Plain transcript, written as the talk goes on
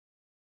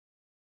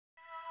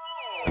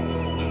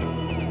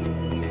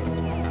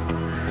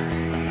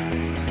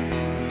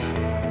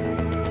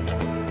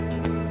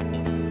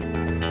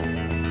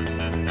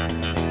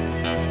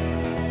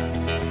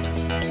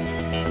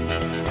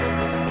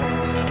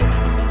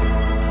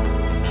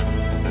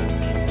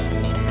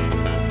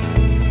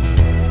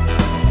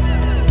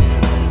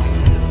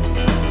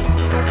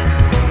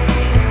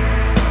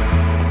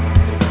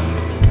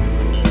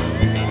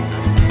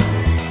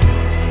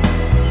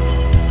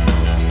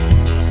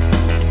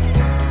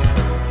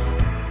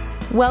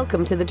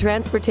Welcome to the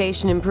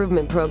Transportation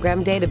Improvement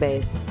Program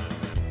database.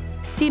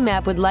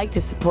 CMAP would like to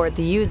support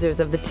the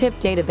users of the TIP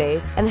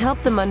database and help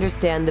them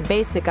understand the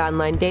basic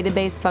online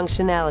database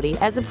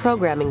functionality as a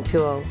programming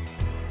tool.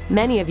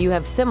 Many of you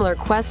have similar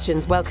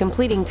questions while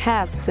completing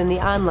tasks in the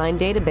online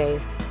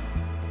database.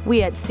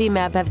 We at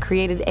CMAP have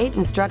created 8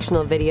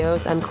 instructional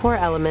videos on core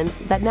elements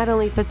that not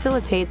only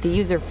facilitate the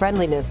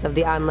user-friendliness of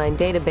the online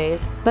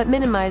database, but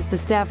minimize the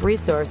staff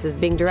resources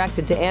being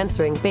directed to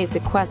answering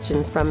basic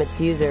questions from its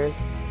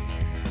users.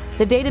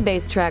 The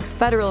database tracks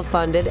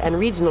federal-funded and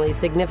regionally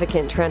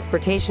significant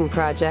transportation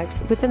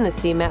projects within the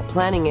CMAP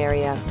planning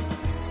area.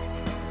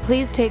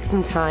 Please take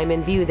some time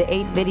and view the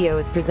 8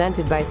 videos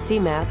presented by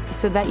CMAP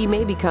so that you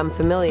may become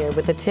familiar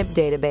with the TIP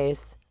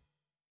database.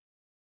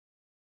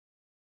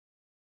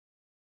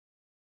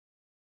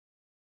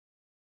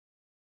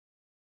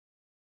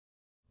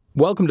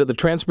 Welcome to the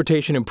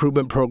Transportation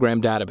Improvement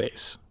Program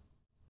database.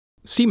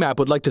 CMAP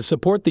would like to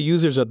support the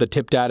users of the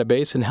TIP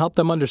database and help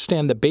them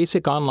understand the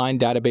basic online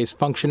database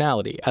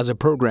functionality as a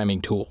programming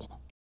tool.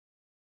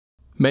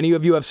 Many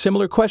of you have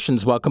similar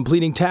questions while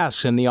completing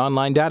tasks in the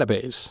online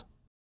database.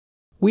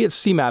 We at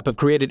CMAP have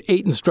created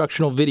 8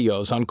 instructional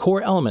videos on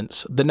core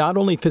elements that not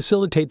only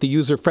facilitate the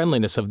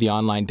user-friendliness of the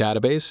online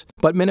database,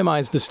 but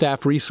minimize the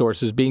staff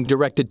resources being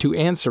directed to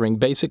answering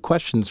basic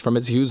questions from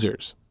its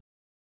users.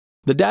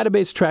 The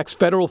database tracks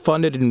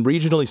federal-funded and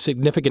regionally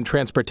significant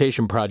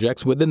transportation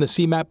projects within the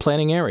CMAP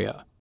planning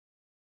area.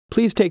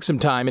 Please take some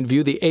time and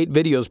view the 8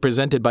 videos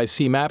presented by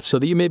CMAP so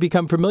that you may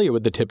become familiar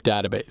with the TIP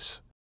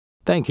database.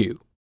 Thank you.